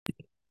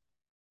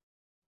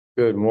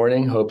Good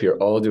morning. Hope you're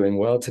all doing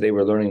well. Today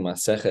we're learning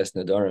Maseches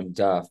Nedarim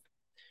Daf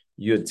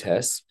Yud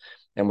Tes,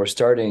 and we're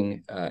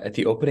starting at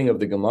the opening of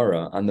the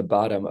Gemara on the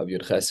bottom of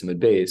Yud Ches Amud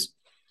Beis,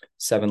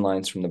 7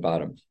 lines from the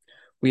bottom.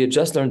 We had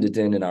just learned the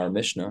din in our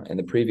Mishnah, and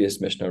the previous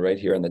Mishnah right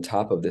here on the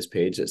top of this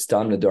page, that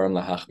Stam Nedarim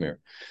Lahachmir,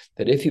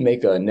 that if you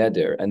make a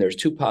neder, and there's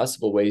two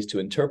possible ways to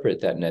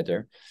interpret that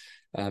neder,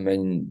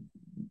 and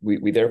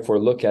we therefore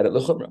look at it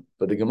l'chumra.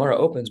 But the Gemara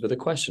opens with a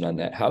question on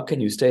that. How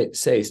can you say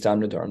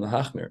stam nedarim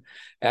lahachmir?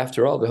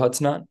 After all,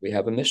 v'hatznan, we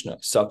have a Mishnah,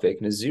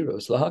 safek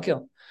nazirus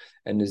lahakel,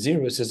 and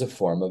nazirus is a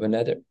form of a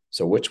neder.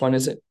 So which one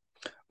is it?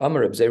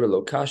 Amar Reb Zera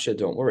lo kasha,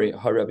 don't worry,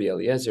 ha-Rabbi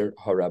Eliezer,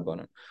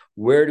 ha-Rabbanan.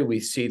 Where do we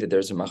see that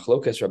there's a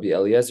machlokas Rabbi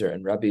Eliezer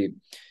and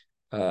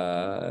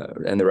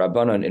and the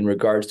Rabbanan in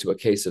regards to a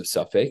case of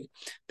safek?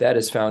 That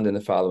is found in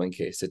the following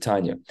case,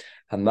 Tanya.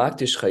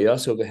 Hamaktish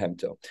chayaso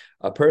vehemto.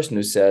 A person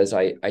who says,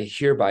 I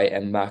hereby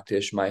am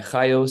maktish my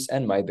chayos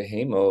and my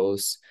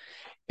behemos.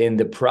 In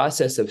the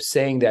process of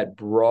saying that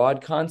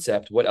broad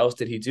concept, what else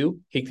did he do?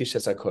 Hiktish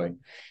es hakoy.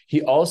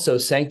 He also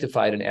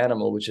sanctified an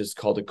animal, which is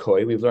called a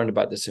koi. We've learned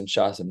about this in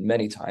Shas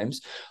many times.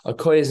 A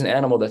koi is an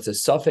animal that's a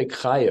safek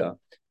chaya,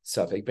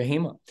 safek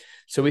behema.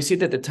 So we see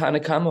that the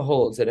Tanna Kama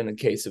holds that in a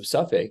case of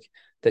safek,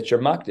 that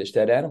you're makdish,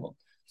 that animal.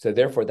 So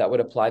therefore, that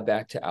would apply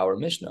back to our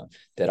Mishnah,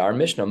 that our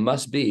Mishnah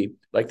must be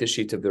like the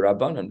Shita of the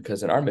Rabbanan,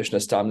 because in our Mishnah,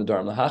 Stam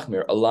Nedarim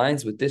Lahachmir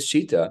aligns with this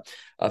Shita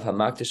of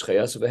Hamakdish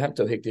Chayasu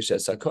Vehemto Hikdish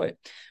Es Hakoy.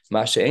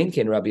 Masha'en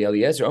Ken Rabbi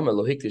Eliezer Omer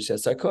Lo Hikdish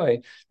Es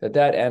Hakoy,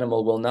 that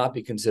animal will not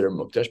be considered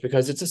Mukdash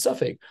because it's a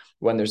suffix.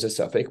 When there's a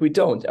suffix, we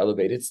don't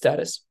elevate its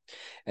status.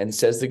 And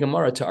says the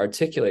Gemara to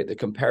articulate the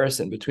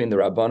comparison between the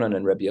Rabbanan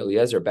and Rabbi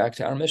Eliezer back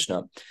to our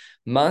Mishnah,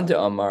 Manda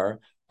Amar,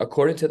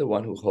 according to the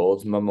one who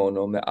holds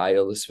mamono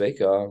me'ayel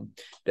l'sveika,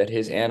 that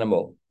his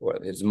animal, or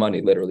his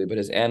money literally, but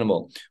his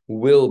animal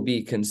will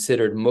be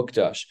considered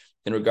mukdash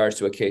in regards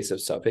to a case of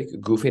safek,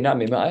 gufi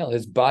nami me'ayel,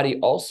 his body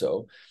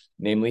also,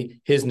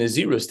 namely his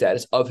naziru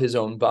status of his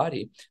own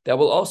body, that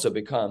will also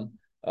become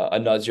a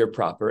nazir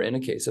proper in a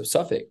case of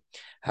safek.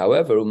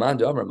 However,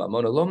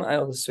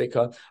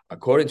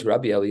 according to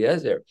Rabbi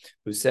Eliezer,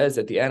 who says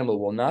that the animal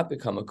will not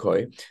become a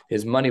koi,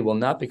 his money will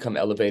not become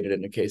elevated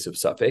in a case of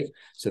safek,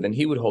 so then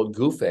he would hold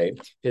gufe,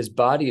 his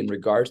body in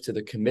regards to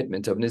the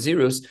commitment of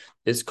nazirus,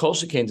 is kol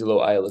shekain de lo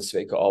ayel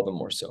sveka, all the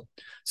more so.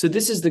 So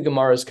this is the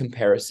Gemara's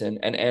comparison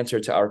and answer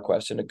to our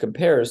question. It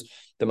compares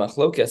the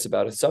machlokes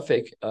about a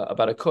safek,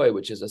 about a koi,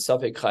 which is a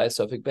safek chaya,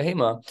 safek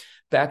behema,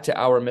 back to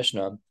our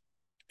Mishnah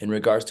in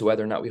regards to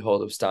whether or not we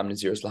hold of Stam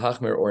Nazirus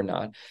Lahachmir or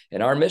not.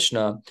 And our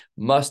Mishnah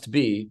must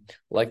be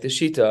like the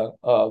Shita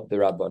of the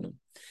Rabbanim. And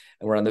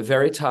we're on the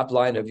very top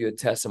line of Yud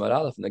Tes Amud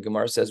Aleph, and the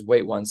Gemara says,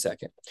 wait 1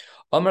 second.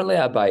 Amar le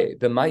Abaye,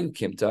 b'mayu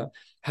kimta,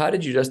 how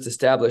did you just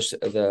establish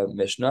the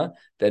Mishnah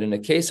that in a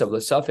case of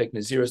L'safek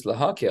Nazirus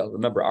Lahakel,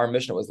 remember our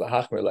Mishnah was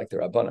Lahachmir like the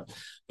Rabbanim,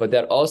 but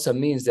that also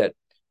means that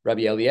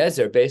Rabbi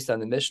Eliezer, based on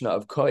the Mishnah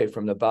of Koi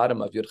from the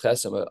bottom of Yud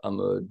Ches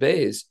Amud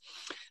Beis,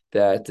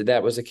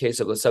 that was a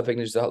case of l'safek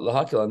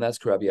lahakil, and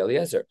that's Rabbi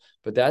Eliezer.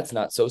 But that's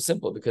not so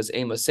simple, because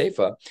Ema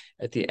Seifa,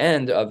 at the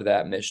end of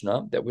that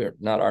Mishnah, that we're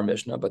not our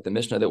Mishnah, but the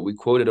Mishnah that we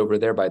quoted over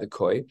there by the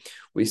Koi,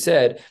 we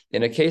said,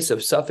 in a case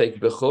of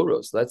safek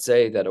bechoros, let's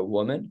say that a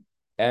woman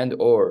and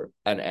or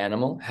an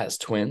animal has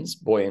twins,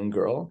 boy and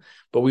girl,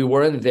 but we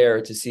weren't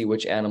there to see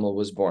which animal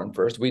was born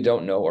first. We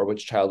don't know, or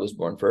which child was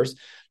born first.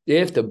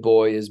 If the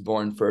boy is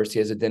born first, he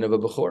has a din of a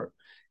bechor.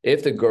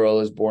 If the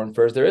girl is born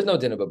first, there is no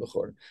din of a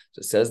bechor.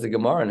 So says the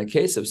Gemara, in a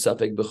case of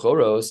safek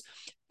bechoros,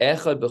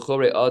 echad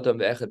bechore adam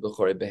ve'echad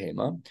bechore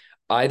behema.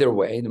 Either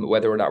way,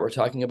 whether or not we're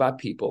talking about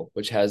people,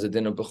 which has a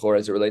din of bechor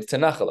as it relates to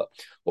nachala,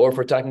 or if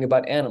we're talking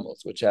about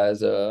animals, which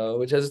has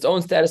its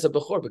own status of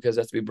bechor because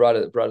that's to be brought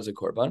as a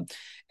korban,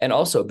 and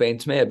also bein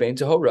tmea, bein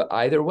tahora.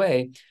 Either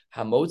way,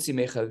 hamotzi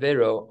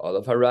mechavero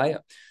olav haraya.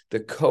 The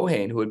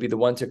kohen, who would be the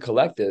one to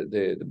collect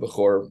the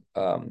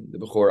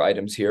bechor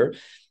items here,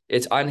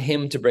 it's on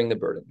him to bring the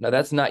burden. Now,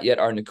 that's not yet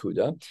our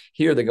Nakuda.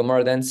 Here, the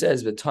Gemara then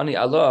says, V'tani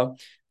Allah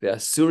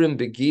ve'asurim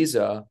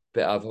begiza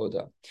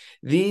be'avoda.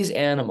 These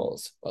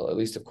animals, well, at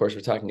least, of course, we're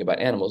talking about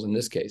animals in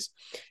this case.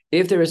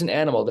 If there is an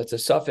animal that's a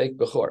safek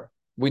bechor,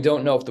 we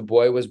don't know if the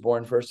boy was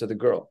born first or the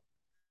girl.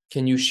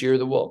 Can you shear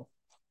the wool?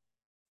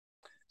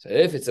 So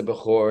if it's a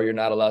bechor, you're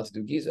not allowed to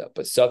do giza.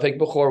 But safek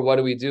bechor, what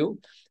do?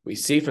 We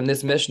see from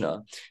this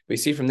Mishnah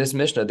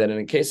that in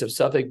a case of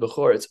safek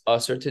bechor, it's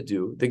usher to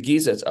do the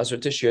giza. It's usher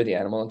to shear the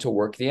animal and to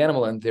work the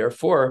animal. And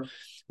therefore,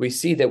 we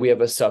see that we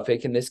have a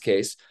safek in this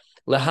case,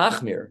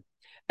 lehachmir.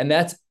 And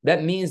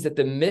that means that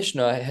the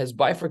Mishnah has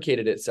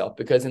bifurcated itself,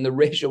 because in the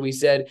ratio we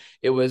said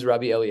it was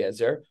Rabbi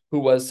Eliezer, who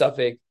was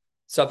safek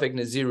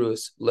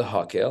nazirus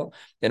lehakel,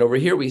 and over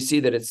here we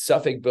see that it's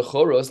safek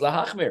bechoros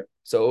lahachmir.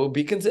 So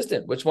be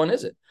consistent. Which one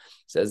is it?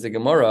 Says the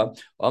Gemara,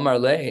 Amar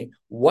le,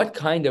 what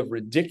kind of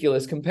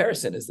ridiculous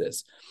comparison is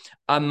this?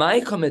 Why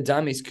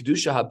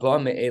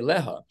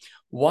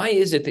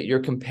is it that you're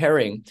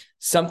comparing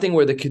something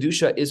where the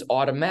kedusha is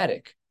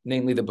automatic,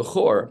 namely the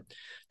bechor,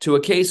 to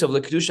a case of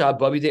the kedusha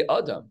hababi de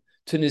adam,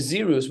 to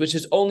nazirus, which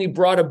is only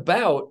brought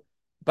about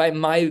by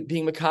my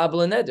being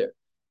makabel and neder.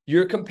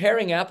 You're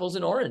comparing apples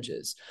and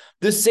oranges.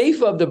 The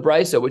seifa of the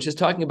brisa, which is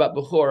talking about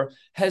bechor,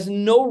 has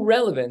no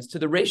relevance to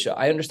the resha.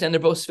 I understand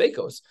they're both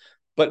sveikos,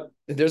 but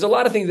there's a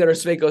lot of things that are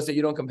sveikos that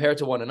you don't compare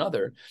to one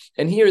another.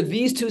 And here,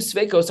 these two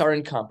sveikos are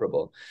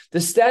incomparable.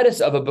 The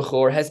status of a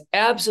bechor has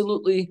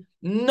absolutely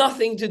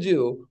nothing to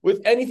do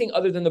with anything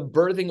other than the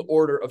birthing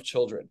order of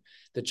children.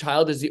 The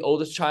child is the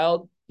oldest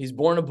child. He's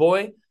born a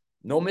boy.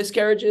 No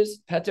miscarriages,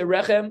 heter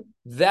rechem,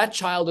 that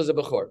child is a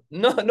bechor.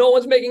 No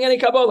one's making any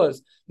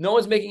kabbalas. No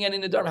one's making any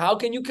nidar. How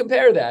can you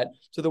compare that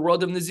to the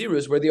world of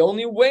Nazirus, where the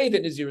only way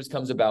that Nazirus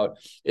comes about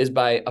is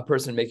by a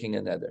person making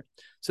a neder?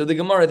 So the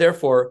Gemara,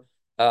 therefore,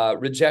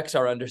 rejects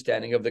our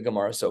understanding of the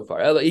Gemara so far.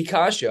 Ela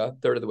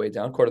ikasha, third of the way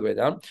down, quarter of the way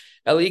down.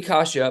 Ela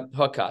ikasha,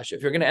 hakasha.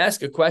 If you're going to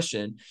ask a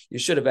question, you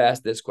should have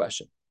asked this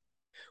question.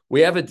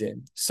 We have a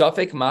din,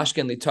 safek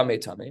mashkin li tame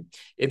tame.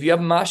 If you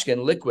have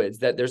mashkin, liquids,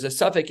 that there's a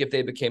safek if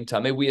they became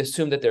tame, we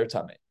assume that they're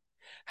tame.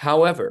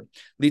 However,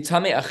 li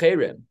tame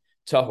acherim,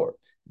 tahor,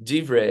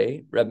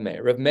 divrei Reb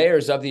Meir. Reb Meir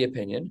is of the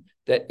opinion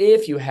that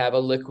if you have a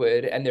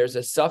liquid and there's a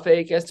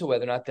safek as to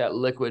whether or not that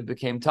liquid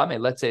became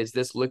tame, let's say it's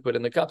this liquid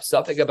in the cup,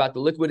 safek about the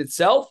liquid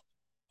itself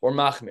or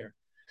machmir.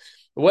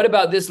 What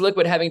about this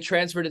liquid having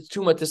transferred its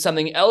tumah to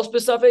something else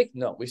besafek?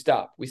 No, we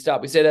stop. We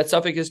say that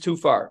safek is too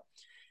far.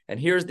 And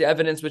here's the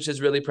evidence which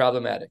is really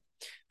problematic.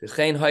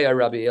 Rabbi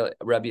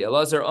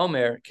Elazar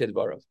Omer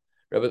Kidbarov.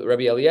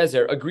 Rabbi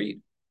Eliezer agreed.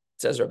 It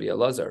says Rabbi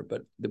Elazar,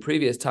 but the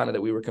previous Tana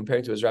that we were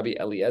comparing to is Rabbi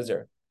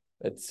Eliezer.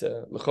 It's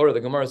L'chora,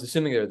 the Gemara is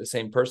assuming they're the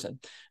same person.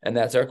 And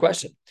that's our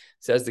question.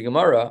 Says the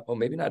Gemara,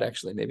 maybe not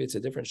actually, maybe it's a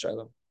different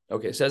Shiloh.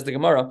 Okay, says the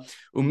Gemara,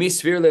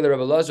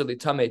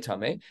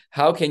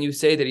 how can you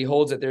say that he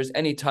holds that there's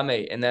any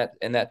tameh in that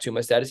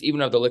tumah status,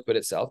 even of the liquid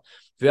itself?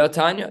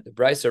 V'atanya, the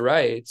Brisa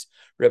writes,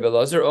 Rebbe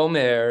Lazar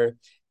Omer,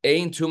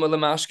 ein tumah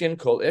lemashkin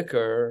kol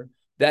ikar.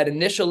 That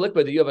initial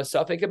liquid that you have a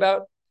suffix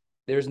about,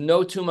 there's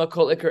no tumah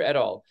kol ikar at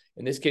all.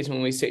 In this case,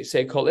 when we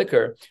say kol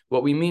ikar,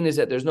 what we mean is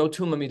that there's no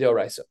tumah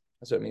midoraisa.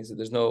 That's what it means, that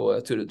there's no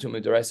tumah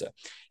midoraisa.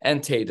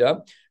 And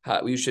teda,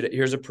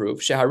 here's a proof.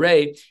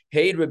 Sheharei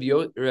heid Rabbi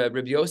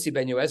Yossi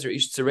ben Yoezer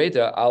ish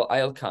tzareda al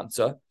ayil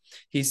kamsa.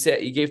 He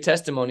said, he gave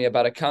testimony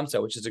about a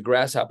kamsa, which is a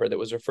grasshopper that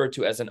was referred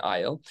to as an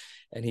ayil,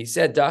 and he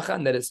said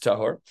dachan, that it's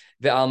tahor,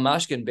 ve'al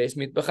mashkin beis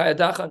mitbachaya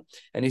dachan,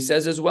 and he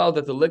says as well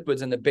that the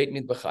liquids in the beit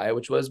mitbachaya,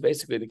 which was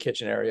basically the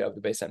kitchen area of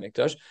the Beis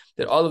Hamikdash,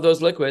 that all of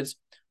those liquids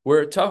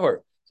were tahor.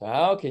 So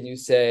how can you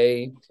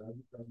say?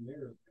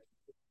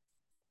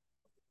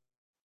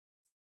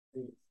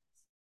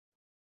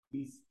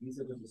 He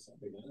said there's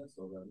something in it,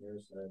 so that Meir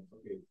said,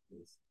 okay,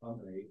 it's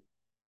combinate,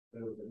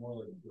 but it was more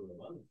like a pure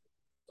abundance.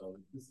 So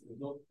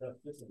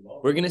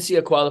We're going to see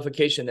a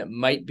qualification that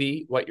might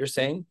be what you're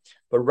saying,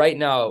 but right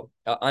now,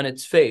 on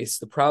its face,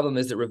 the problem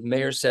is that Rav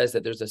Meir says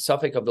that there's a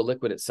suffix of the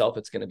liquid itself,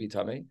 it's going to be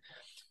tamei,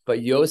 but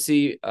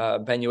Yossi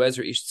ben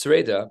Yoezer ish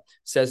tzreda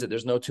says that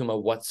there's no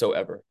tumah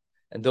whatsoever,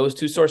 and those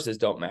two sources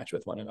don't match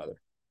with one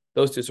another.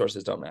 Those two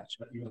sources don't match.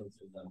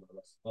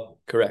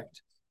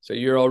 Correct. So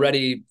you're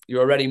already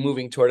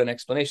moving toward an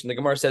explanation. The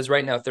Gemara says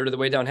right now, third of the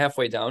way down,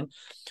 halfway down,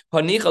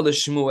 Hanicha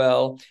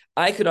l'Shmuel,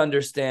 I could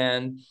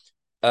understand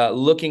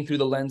looking through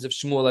the lens of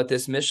Shmuel at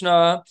this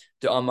Mishnah,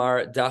 de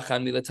Amar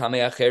dachan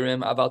milatame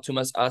acherim aval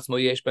tumas asmo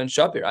yesh ben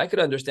shapir. I could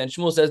understand.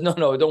 Shmuel says, no,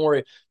 don't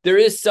worry. There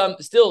is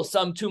still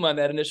some tumah in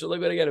that initial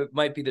liquid. Again, it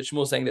might be that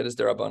Shmuel saying that is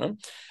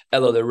derabanan.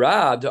 Elo the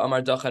Rab de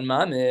Amar dachan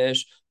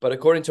mamish. But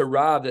according to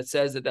Rab, that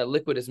says that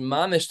liquid is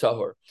mamish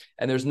tahor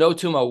and there's no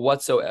tumah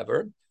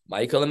whatsoever.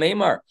 Michael and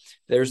Meimar.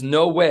 There's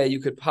no way you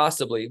could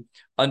possibly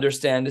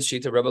understand the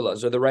Shita Rebbe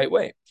Lazar the right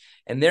way.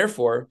 And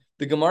therefore,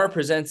 the Gemara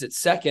presents its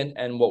second,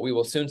 and what we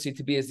will soon see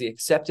to be is the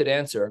accepted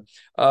answer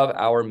of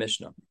our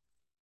Mishnah.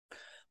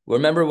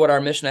 Remember what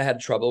our Mishnah had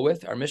trouble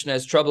with? Our Mishnah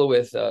has trouble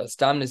with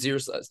Stam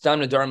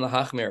Nadarim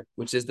Lahachmir,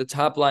 which is the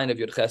top line of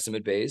Yud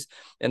Chesamid Beis,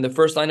 and the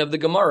first line of the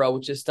Gemara,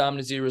 which is Stam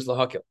Nazirus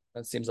Lahakil.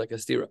 That seems like a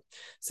stira.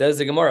 Says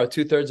the Gemara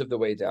 2/3 of the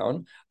way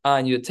down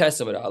on Yud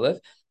Chesamid Aleph,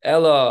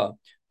 Ella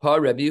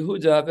Rabbi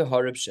Yehuda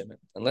v'Reb Shimon.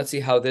 And let's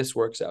see how this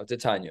works out.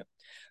 Titania.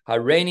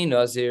 Hareini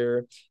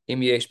Nazir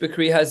im yesh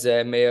b'kri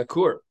hazeh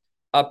me'akur.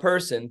 A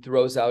person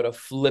throws out a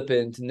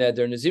flippant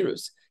neder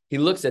nazirus. He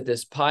looks at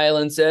this pile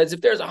and says,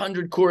 if there's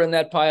 100 kur in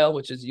that pile,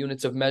 which is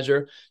units of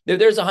measure, if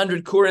there's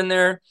 100 kur in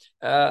there,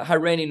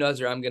 Hareini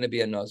Nazir, I'm going to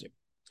be a Nazir.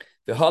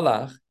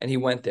 V'halach, and he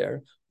went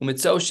there.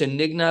 Umitzau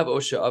shenignav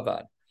o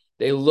she'avad.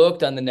 They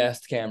looked on the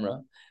Nest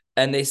camera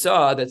and they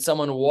saw that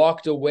someone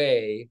walked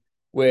away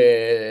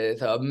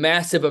with a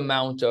massive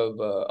amount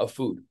of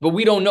food. But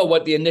we don't know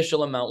what the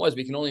initial amount was.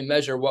 We can only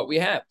measure what we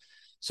have.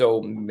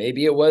 So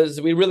maybe it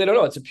was, we really don't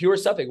know. It's a pure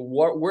suffix.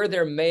 Were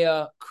there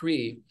mea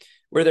kri?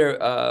 Were there,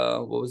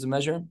 what was the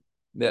measure?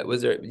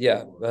 Was there,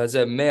 yeah, it was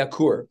a mea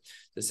kur.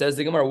 It says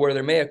the Gemara, were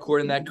there mea kur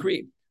in that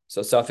kri?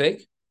 So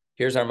suffix,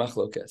 here's our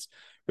machlokas.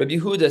 Rabbi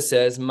Yehuda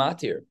says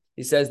matir.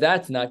 He says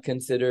that's not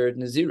considered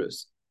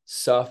nazirus.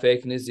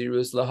 Safek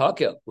Nazirus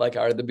Lahakel, like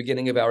at the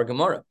beginning of our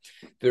Gemara.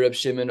 The Reb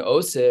Shimon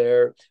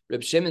Oser,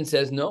 Reb Shimon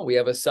says, no, we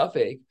have a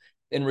Safek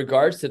in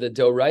regards to the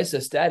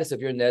Doraisa status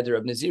of your neder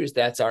of Naziris.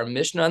 That's our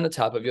Mishnah on the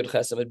top of Yud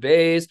Chesamid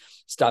Beis,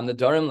 Stam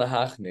Nedarim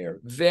Lahachmir.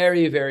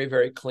 Very, very,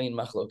 very clean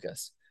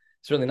machlokas.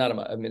 It's really not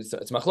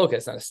it's machlokas,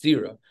 it's not a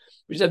stira.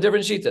 We just have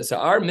different shitas. So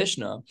our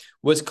Mishnah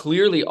was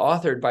clearly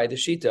authored by the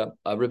shita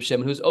of Reb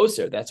Shimon, who's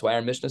Oser. That's why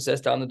our Mishnah says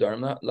Stam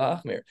Nedarim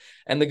Lahachmir.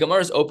 And the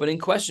Gemara's opening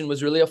question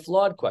was really a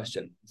flawed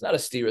question. It's not a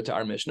stira to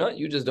our Mishnah.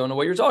 You just don't know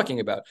what you're talking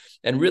about.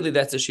 And really,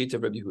 that's a shita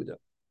of Reb Yehuda.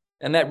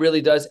 And that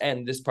really does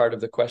end this part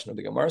of the question of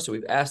the Gemara. So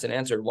we've asked and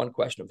answered one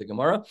question of the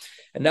Gemara.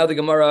 And now the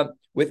Gemara,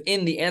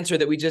 within the answer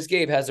that we just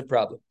gave, has a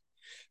problem.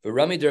 We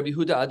have a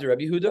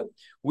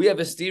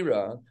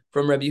stira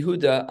from Rabbi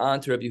Yehuda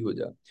onto Rabbi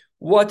Yehuda.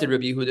 What did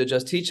Rabbi Yehuda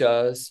just teach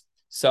us?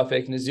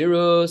 Safek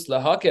Nazirus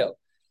lahakel.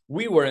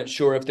 We weren't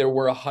sure if there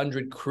were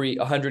 100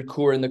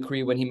 kur in the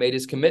kri when he made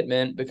his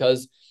commitment,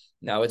 because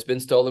now it's been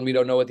stolen. We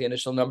don't know what the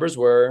initial numbers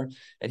were.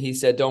 And he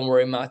said, don't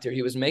worry, Matir,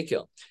 he was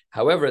Mekil.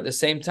 However, at the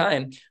same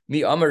time,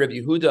 Mi Amar Rabbi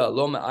Yehuda,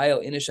 lo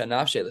ma'ayel inisha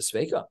nafshe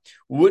l'sveika.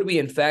 Would we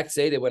in fact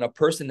say that when a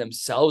person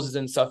themselves is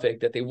in Safek,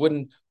 that they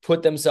wouldn't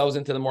put themselves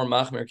into the more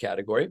Machmir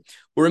category?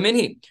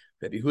 Uraminhi,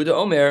 Rabbi Yehuda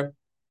Omer,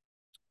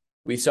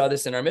 we saw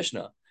this in our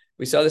Mishnah.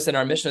 We saw this in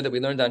our Mishnah that we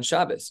learned on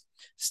Shabbos.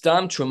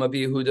 Stam Truma bi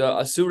Yehuda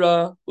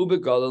Asura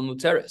ubegalil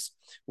muteris.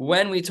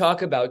 When we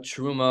talk about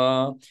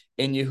Truma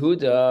in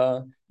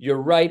Yehuda, you're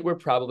right, we're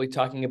probably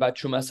talking about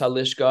Trumas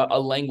Halishka, a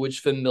language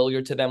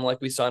familiar to them like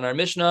we saw in our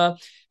Mishnah.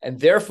 And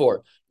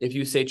therefore, if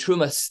you say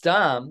Truma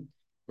Stam,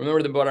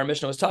 remember what our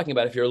Mishnah was talking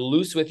about. If you're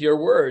loose with your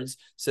words,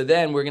 so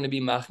then we're going to be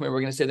Machmer,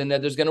 we're going to say the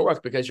Neder's going to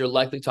work because you're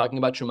likely talking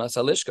about Trumas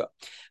Halishka.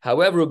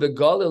 However,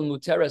 Begalil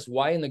Muteres,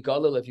 why in the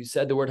Galil, if you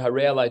said the word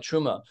Harei Alai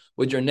Truma,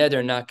 would your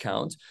Neder not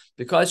count?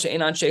 Because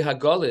She'en Anshe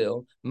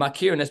HaGalil,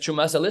 Makir, and it's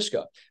Trumas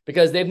Halishka.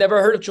 Because they've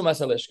never heard of Trumas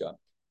Halishka.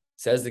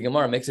 Says the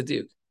Gemara, makes a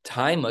diuk.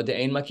 Time of the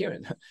Ein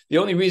Makirin. The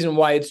only reason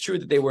why it's true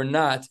that they were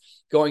not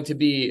going to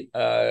be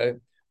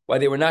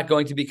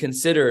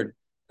considered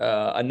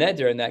a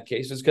neder in that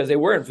case was because they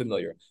weren't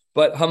familiar.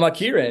 But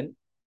Hamakirin,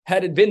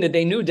 had it been that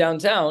they knew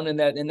downtown in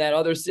that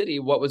other city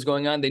what was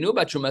going on, they knew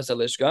about Trumas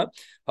Halishka,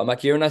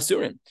 Hamakirin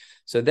Asurin.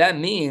 So that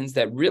means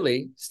that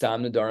really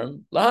Stam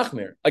Nedarim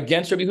Lahachmir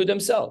against Rabbi Yehuda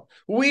himself.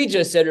 We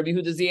just said Rabbi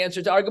Yehuda is the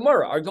answer to our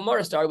Gemara. Our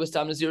Gemara started with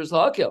Stam Nazirus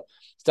Lahakil.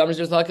 Stam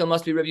Nazirus Lahakil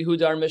must be Rabbi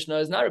Yehuda. Our Mishnah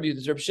is not Rabbi Yehuda,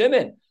 it's Rabbi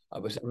Shimon.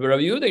 Rabbi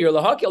Yehuda, you're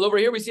Lahakil. Over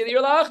here we see that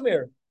you're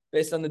Lahachmir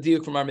based on the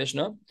diuk from our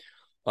Mishnah.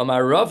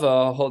 Amar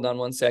Rava, hold on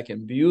one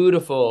second.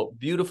 Beautiful,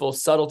 beautiful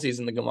subtleties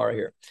in the Gemara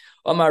here.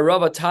 Amar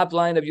Rava, top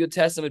line of Yud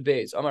Testament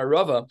Beis. Amar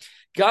Rava,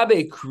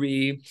 Gabe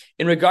Kri,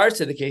 in regards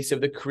to the case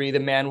of the Kri, the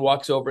man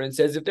walks over and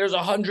says, if there's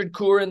 100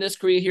 kur in this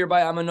Kri,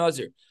 hereby I'm a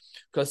Nazir.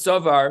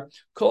 Kasavar,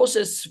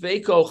 Koshes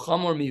Sveiko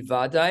Chamor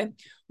Mivadai,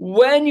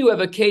 when you have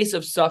a case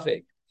of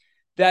Safek,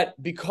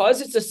 that because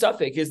it's a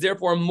Safek is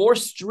therefore more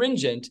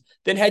stringent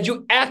than had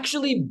you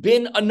actually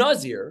been a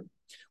Nazir,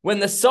 when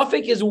the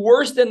Safek is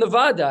worse than the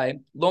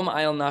Vadai, Lo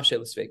Ma'ayel Nafshe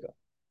L'Sveika,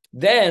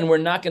 then we're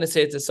not going to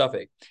say it's a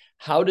Safek.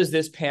 How does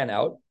this pan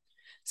out?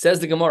 Says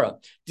the Gemara,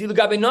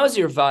 Dilugabe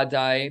Nazir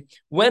Vadai,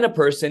 when a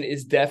person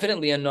is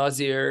definitely a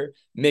Nazir,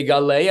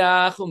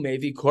 Megaleach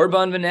Umevi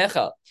Korban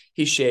V'Nechal,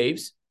 he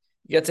shaves,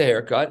 gets a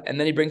haircut, and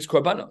then he brings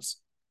Korbanos.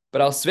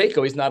 But Al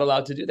Sveiko, he's not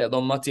allowed to do that.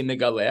 Lo Mati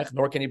Megalech,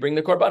 nor can he bring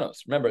the Korbanos.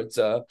 Remember, it's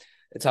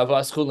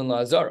Havas Chulin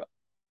La'azara.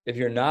 If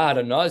you're not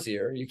a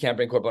Nazir, you can't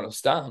bring Korbanos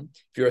Stam.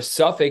 If you're a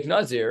Safek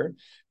Nazir,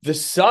 the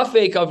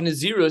Safek of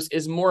Nazirus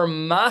is more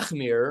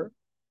Machmir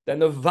than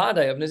the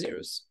Vadai of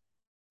Nazirus,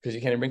 because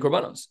you can't even bring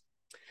Korbanos.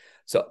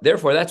 So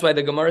therefore, that's why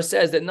the Gemara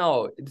says that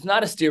no, it's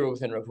not a stira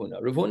within Rav Huna.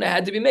 Rav Huna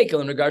had to be Mekel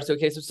in regards to a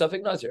case of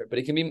Safek Nazir, but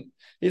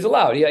he's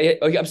allowed. He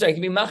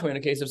can be Machmir in a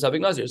case of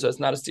Safek Nazir, so it's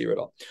not a stira at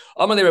all.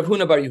 Amalei Rav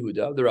Huna bar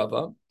Yehuda, the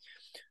Rava.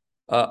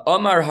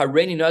 Amar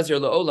Hareini Nazir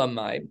La'olam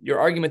Mai. Your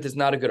argument is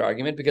not a good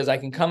argument because I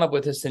can come up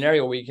with a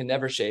scenario where you can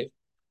never shave.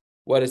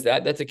 What is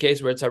that? That's a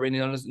case where it's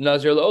Hareini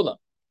Nazir La'olam.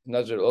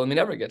 Nazir Olam, he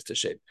never gets to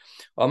shave.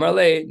 Amar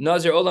Le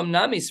Nazir Olam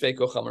Nami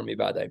Sveiko Chamor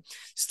Mibadai.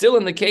 Still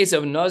in the case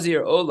of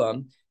Nazir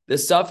Olam, the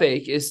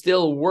Safek is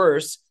still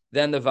worse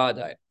than the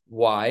Vadai.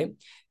 Why?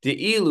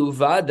 The Ilu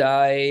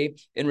Vadai,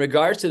 in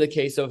regards to the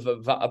case of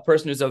a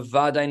person who's a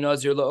Vadai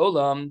Nazir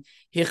La'olam,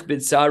 Hich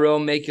Bitsaro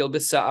Mekil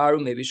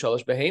Bitsaaru, maybe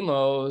Shalosh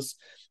Behemos.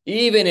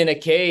 Even in a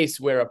case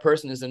where a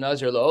person is a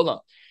Nazir La'olam,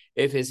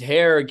 if his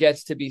hair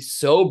gets to be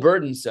so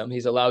burdensome,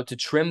 he's allowed to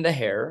trim the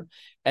hair,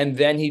 and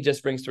then he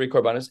just brings 3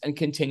 korbanos and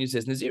continues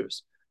his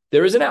Nazirus.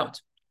 There is an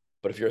out.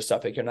 But if you're a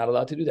Safek, you're not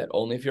allowed to do that.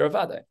 Only if you're a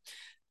Vadai.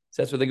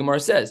 So that's what the Gemara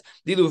says.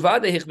 He's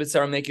not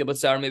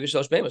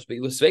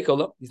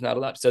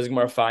allowed. Says the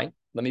Gemara, fine.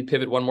 Let me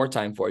pivot one more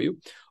time for you.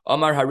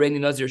 Amar Hareini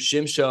Nazir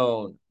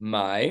Shimshon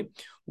Mai.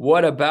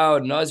 What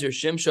about Nazir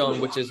Shimshon,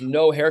 which is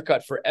no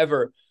haircut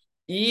forever,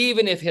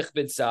 even if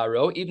Hichbid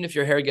Saro, even if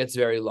your hair gets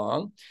very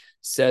long?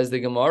 Says the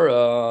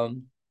Gemara,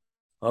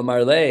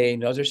 Amar Le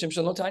Nazir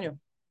Shimshon Lotanya.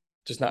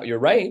 Just not, you're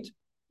right,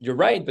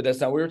 but that's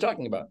not what we were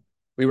talking about.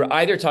 We were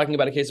either talking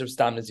about a case of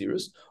Stam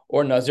Nazirus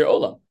or Nazir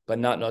Olam, but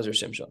not Nazir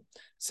Shimshon.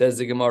 Says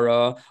the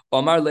Gemara,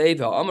 Omar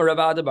Leva, Omar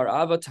Ravada Bar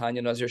Ava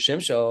Tanya Nazir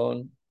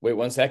Shimshon. Wait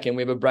 1 second.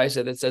 We have a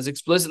brisa that says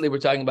explicitly we're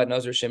talking about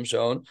Nazir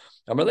Shimshon.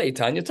 Amarle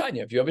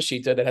Tanya. If you have a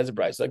shita that has a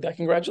brisa like that,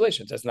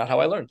 congratulations. That's not how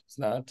I learned. It's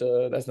not.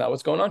 That's not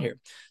what's going on here.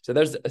 So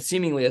there's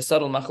seemingly a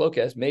subtle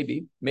machlokes.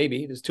 Maybe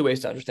there's two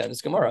ways to understand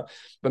this Gemara,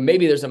 but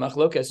maybe there's a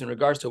machlokes in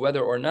regards to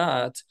whether or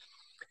not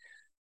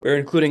we're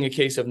including a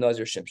case of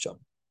Nazir Shimshon.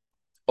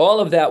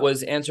 All of that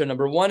was answer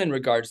number one in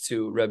regards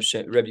to Reb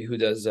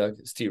Yehuda's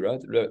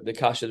stira, the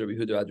kasha Reb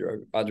Yehuda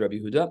ad Reb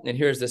Yehuda. And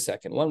here's the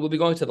second one. We'll be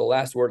going to the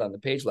last word on the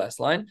page, last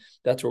line.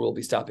 That's where we'll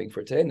be stopping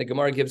for today. And the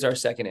Gemara gives our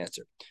second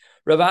answer.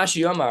 Rav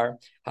Ashi Omar,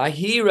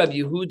 Hahi Reb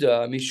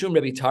Yehuda Mishum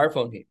Rebbe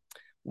Tarfon.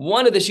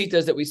 One of the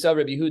shitas that we saw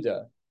Reb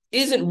Yehuda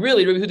isn't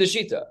really Reb Yehuda's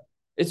shita.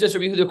 It's just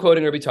Reb Yehuda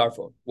quoting Rebbe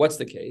Tarfon. What's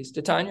the case?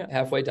 Titania,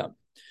 halfway down.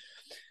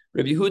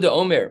 Reb Yehuda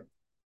Omer.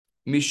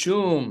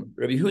 Mishum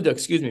Rabbi Yehuda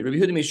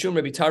Mishum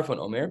Rabbi Tarfon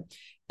Omer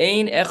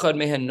Ein Echad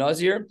Mehen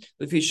Nazir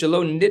Lefi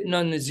Shelo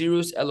Nitna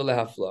Nazirus Elo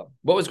Lehafla.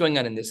 What was going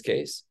on in this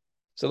case?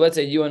 So let's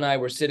say you and I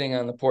were sitting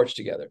on the porch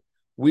together.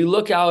 We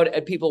look out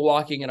at people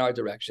walking in our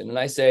direction, and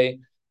I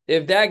say,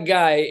 if that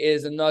guy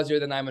is a Nazir,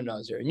 then I'm a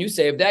Nazir. And you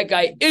say, if that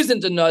guy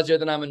isn't a Nazir,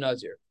 then I'm a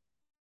Nazir.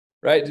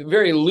 Right?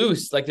 Very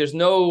loose. Like there's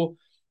no.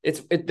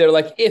 They're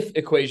like if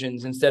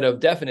equations instead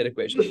of definite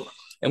equations.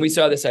 And we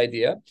saw this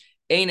idea.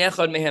 When a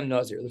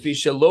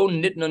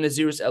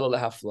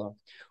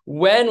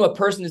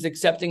person is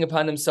accepting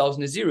upon themselves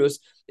Nazirus,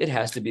 it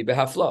has to be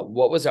behafla.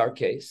 What was our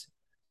case?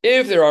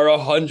 If there are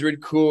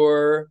 100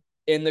 kur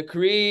in the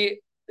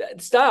Kri,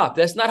 stop.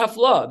 That's not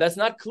hafla. That's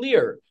not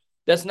clear.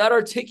 That's not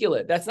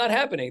articulate. That's not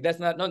happening. That's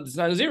not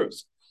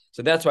Nazirus.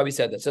 So that's why we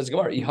said that. Says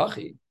Gemara,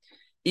 Ihachi.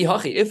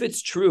 If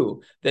it's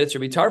true that it's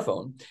Rabbi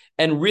Tarfon,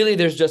 and really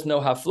there's just no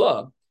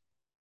hafla,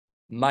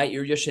 my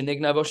irya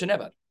shenigna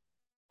v'shenevad.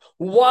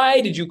 Why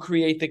did you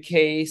create the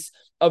case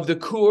of the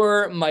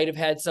kur might have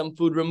had some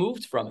food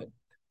removed from it?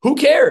 Who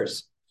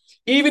cares?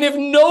 Even if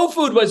no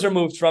food was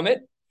removed from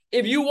it,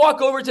 if you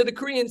walk over to the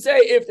Kri and say,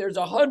 if there's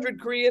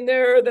 100 Kri in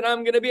there, then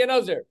I'm going to be a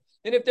Nazir.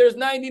 And if there's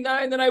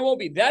 99, then I won't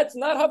be. That's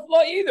not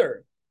hafla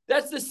either.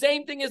 That's the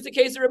same thing as the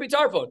case of Rabbi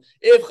Tarfon.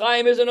 If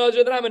Chaim is a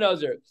Nazir, then I'm a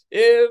Nazir.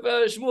 If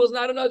Shmuel is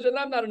not a Nazir, then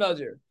I'm not a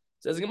Nazir.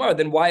 Says the Gemara,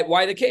 then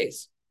why the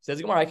case? Says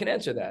the Gemara, I can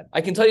answer that. I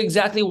can tell you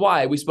exactly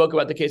why we spoke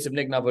about the case of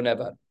Nignav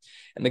Nevad.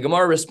 And the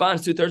Gemara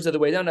responds 2/3 of the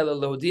way down.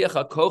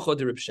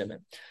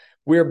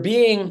 We're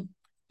being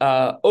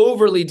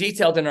overly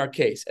detailed in our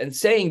case and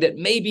saying that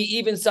maybe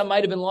even some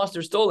might have been lost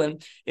or stolen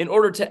in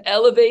order to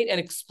elevate and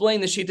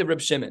explain the sheet of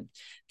Reb Shimon.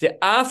 The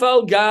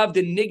afal gav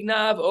the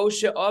nignav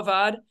oshe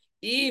avad.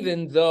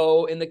 Even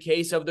though in the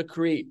case of the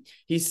Kri,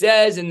 he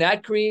says in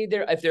that Kri,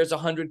 if there's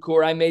 100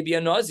 kur, I may be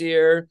a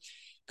Nazir.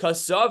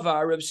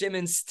 Kasava, Reb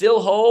Shimon still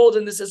holds,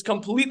 and this is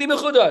completely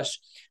mechudash.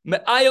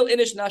 Me'ayil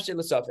inish nafshe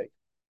l'safek.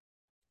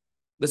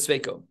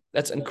 L'sveiko.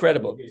 That's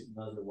incredible.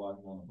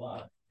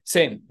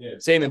 Same.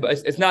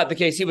 But it's not the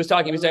case he was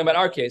talking. He was talking about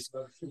our case.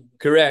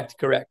 Correct.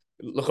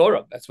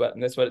 L'chora. That's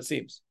what it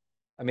seems.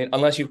 I mean,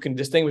 unless you can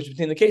distinguish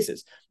between the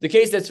cases. The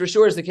case that's for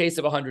sure is the case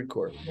of 100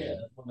 kur.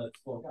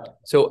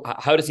 So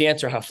how does he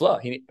answer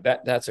hafla?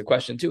 That's a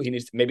question too.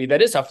 Maybe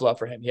that is hafla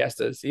for him.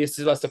 He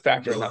still has to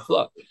factor in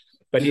hafla.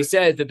 But he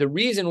says that the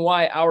reason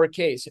why our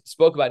case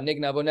spoke about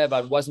Nignav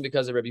Nevad wasn't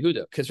because of Rabbi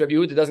Yehuda, because Rabbi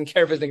Yehuda doesn't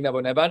care if it's Nignav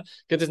Nevad,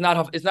 because it's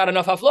not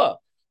enough hafla.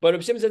 But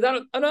Rabbi Shimon says,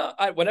 no,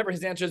 whatever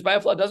his answer is by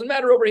hafla, doesn't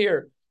matter over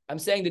here. I'm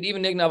saying that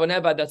even Nignav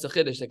Nevad, that's a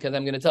chiddush, because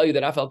I'm going to tell you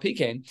that afal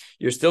pikain,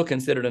 you're still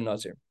considered a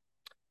Nazir.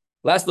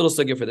 Last little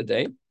sugya for the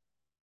day.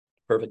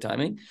 Perfect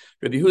timing.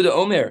 Rabbi Yehuda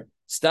Omer,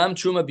 Stam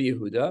Truma bi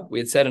Yehuda. We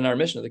had said in our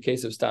Mishnah the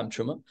case of Stam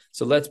Truma.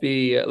 So let's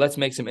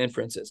make some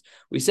inferences.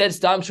 We said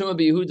Stam Truma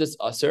bi Yehuda's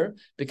Aser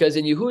because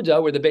in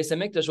Yehuda, where the Beis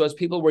Hamikdash was,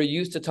 people were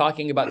used to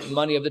talking about the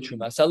money of the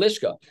Truma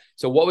Salishka.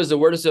 So what was the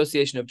word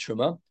association of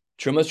Truma?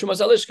 Truma is Truma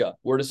Salishka.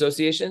 Word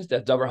associations,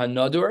 that's Davar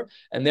HaNadur.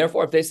 And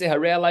therefore, if they say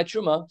Harei Alai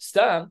Truma,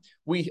 Stam,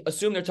 we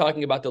assume they're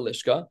talking about the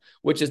Lishka,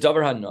 which is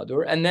Davar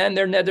HaNadur, and then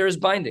their neder is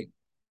binding.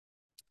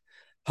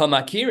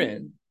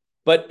 Hamakirin.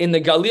 But in the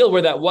Galil,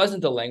 where that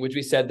wasn't the language,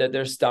 we said that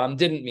their stam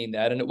didn't mean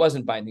that, and it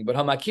wasn't binding. But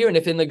Hamakirin,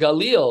 if in the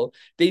Galil,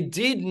 they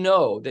did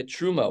know that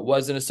Truma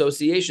was an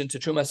association to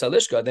Truma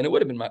Salishka, then it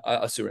would have been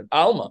Asurin.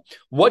 Alma.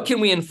 What can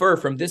we infer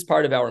from this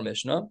part of our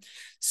Mishnah?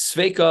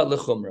 Sveika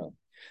lechumra.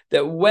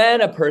 That when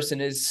a person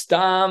is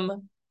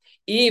stam,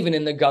 even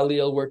in the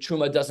Galil, where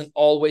Truma doesn't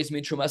always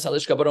mean Truma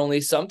Salishka, but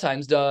only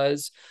sometimes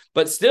does.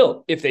 But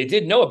still, if they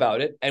did know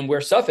about it, and we're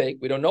Safek,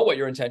 we don't know what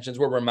your intentions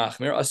were, we're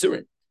Machmir,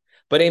 Asurin.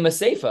 But Ema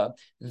Seifa,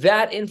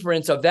 that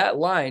inference of that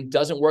line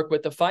doesn't work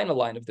with the final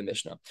line of the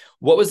Mishnah.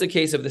 What was the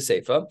case of the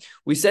Seifa?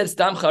 We said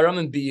Stam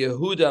Charamim bi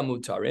Yehuda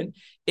mutarin.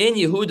 In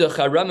Yehuda,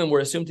 Charamim were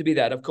assumed to be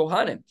that of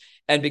Kohanim.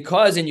 And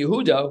because in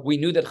Yehuda, we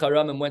knew that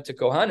Charamim went to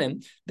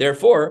Kohanim,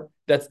 therefore,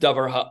 that's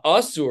Davar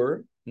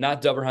HaAsur,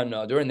 not Davar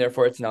HaNadur, and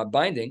therefore it's not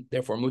binding,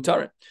 therefore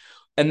mutarin.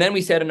 And then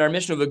we said in our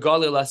Mishnah of the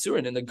Galil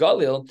Asurin, in the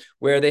Galil,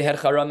 where they had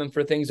charamim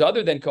for things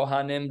other than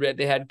Kohanim,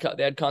 they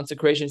had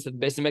consecrations to the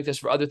Beis Hamikdash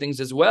for other things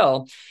as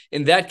well.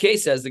 In that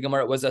case, says the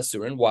Gemara, it was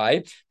Asurin.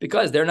 Why?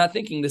 Because they're not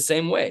thinking the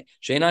same way.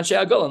 They're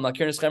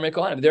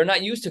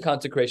not used to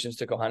consecrations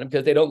to Kohanim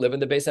because they don't live in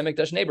the Beis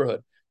Hamikdash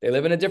neighborhood. They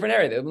live in a different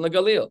area. They live in the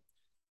Galil.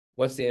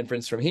 What's the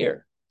inference from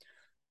here?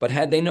 But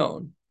had they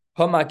known,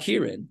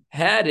 Hamakirin,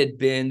 had it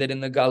been that in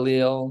the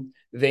Galil,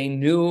 they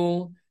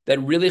knew that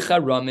really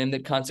charamim,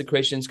 that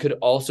consecrations could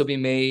also be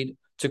made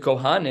to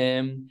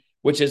Kohanim,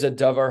 which is a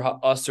davar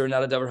ha'asr,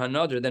 not a davar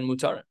ha'nadr, then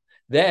mutar.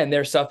 Then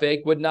their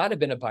safek would not have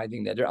been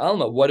abiding there. Their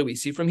alma, what do we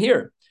see from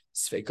here?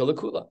 Sfeika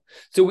lekula.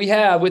 So we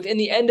have, within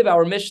the end of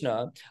our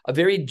Mishnah, a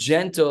very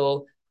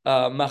gentle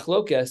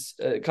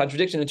machlokes,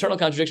 contradiction, internal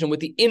contradiction with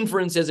the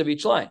inferences of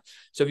each line.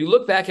 So if you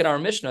look back at our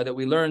Mishnah that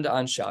we learned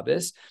on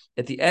Shabbos,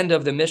 at the end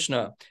of the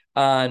Mishnah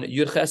on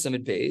Yud Ches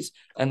Amid Beis,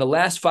 and the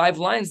last 5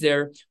 lines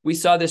there, we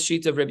saw this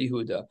sheet of Rabbi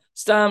Yehuda.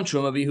 Stam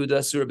Truma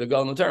Yehuda Surah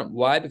Begal Mutar.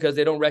 Why? Because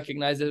they don't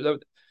recognize it.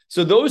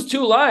 So those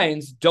 2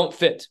 lines don't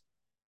fit.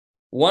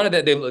 One of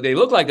that, they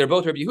look like they're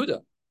both Rabbi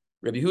Yehuda.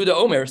 Rabbi Yehuda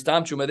Omer,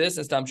 Stam Truma this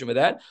and Stam Truma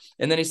that.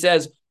 And then he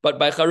says, but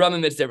by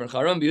Charamim it's different.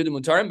 Charam, Yehuda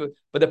Mutarim.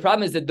 But the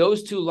problem is that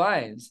those 2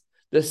 lines,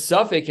 the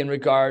suffix in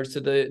regards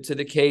to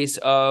the case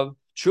of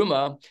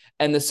Truma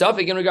and the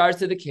suffix in regards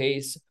to the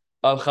case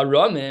of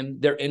Charamim,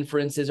 their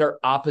inferences are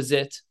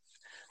opposite.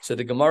 So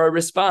the Gemara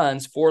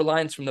responds 4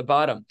 lines from the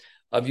bottom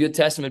of Yud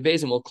Testament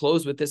Beis, and we'll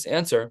close with this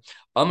answer.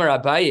 Amar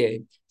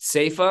Abaye,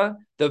 Seifa,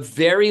 the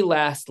very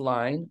last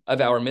line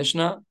of our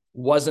Mishnah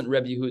wasn't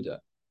Rabbi Yehuda.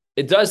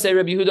 It does say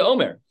Rabbi Yehuda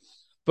Omer,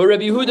 but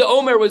Rabbi Yehuda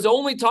Omer was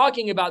only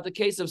talking about the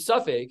case of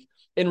suffix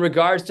in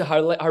regards to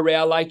Harei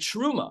Alai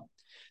Truma.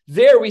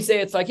 There we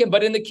say it's like him,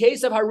 but in the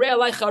case of Harei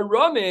Alai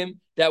Charamim,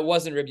 that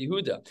wasn't Rabbi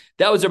Yehuda.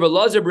 That was Rabbi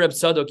Lazar Reb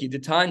Sadoki,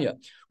 Titania.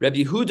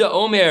 Rabbi Yehuda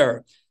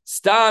Omer,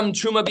 Stam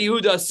Truma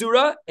Yehuda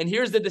Asura, and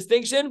here's the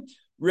distinction.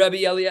 Rabbi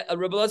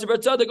Lazar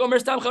Reb Sadoki Omer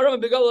Stam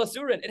Charamim Begal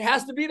Asurin. It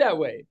has to be that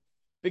way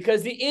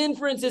because the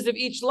inferences of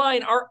each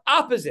line are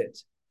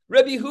opposite.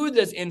 Rabbi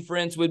Yehuda's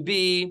inference would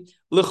be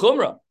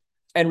L'chumra,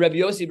 and Rabbi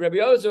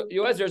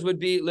Yoezer's would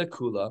be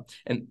L'kula.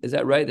 And is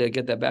that right? Did I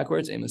get that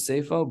backwards?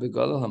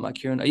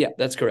 Yeah,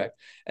 that's correct.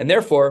 And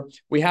therefore,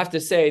 we have to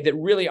say that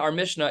really our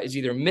Mishnah is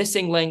either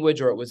missing language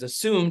or it was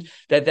assumed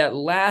that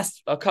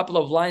last a couple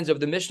of lines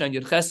of the Mishnah in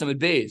Yud Ches Amid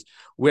Beis,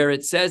 where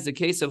it says the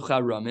case of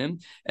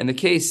Charamim, and the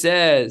case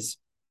says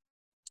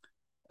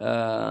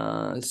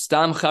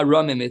Stam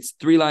Charamim, it's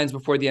 3 lines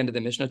before the end of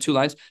the Mishnah, 2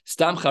 lines.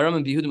 Stam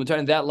Charamim Yehuda Mutar,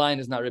 and that line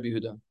is not Rabbi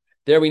Yehuda.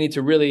 There we need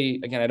to really,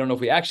 again, I don't know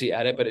if we actually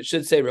add it, but it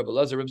should say Rabbi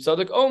Lazar, Reb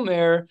Sadoki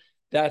Omer.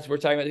 That's what we're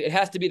talking about. It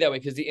has to be that way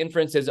because the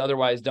inferences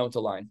otherwise don't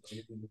align.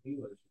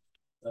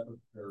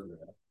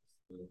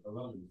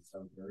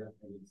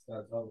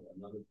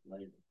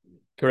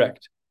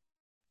 Correct.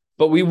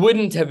 But we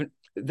wouldn't have,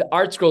 the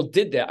Art Scroll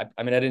did that.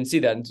 I mean, I didn't see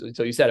that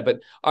until you said it,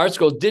 but Art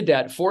Scroll did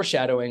that,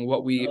 foreshadowing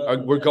what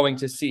we're going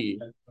to see.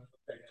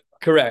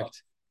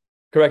 Correct.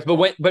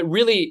 But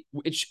really,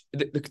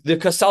 the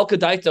Kasal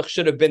Kadaitach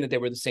should have been that they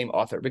were the same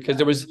author because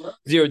there was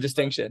 0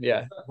 distinction.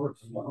 Yeah,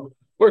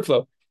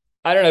 workflow.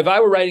 I don't know if I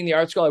were writing the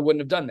Art Scroll, I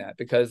wouldn't have done that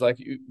because like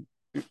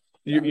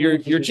you're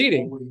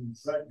cheating.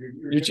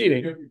 You're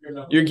cheating.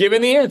 You're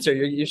giving the answer.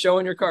 You're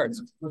showing your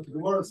cards.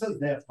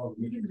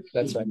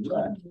 That's right.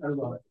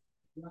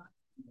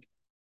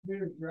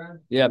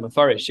 Yeah,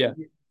 Mefarish. Yeah.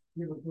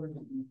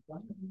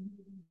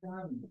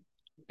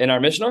 In our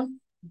Mishnah.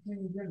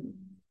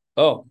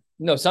 Oh.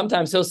 No,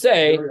 sometimes he'll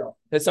say,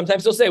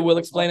 we'll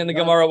explain in the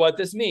Gemara what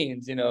this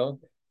means,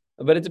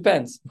 but it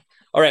depends.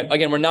 All right,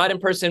 again, we're not in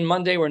person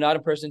Monday, we're not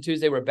in person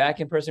Tuesday, we're back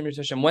in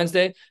person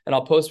Wednesday, and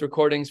I'll post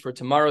recordings for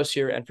tomorrow's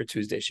shir and for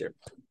Tuesday's shir.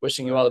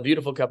 Wishing you all a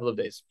beautiful couple of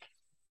days.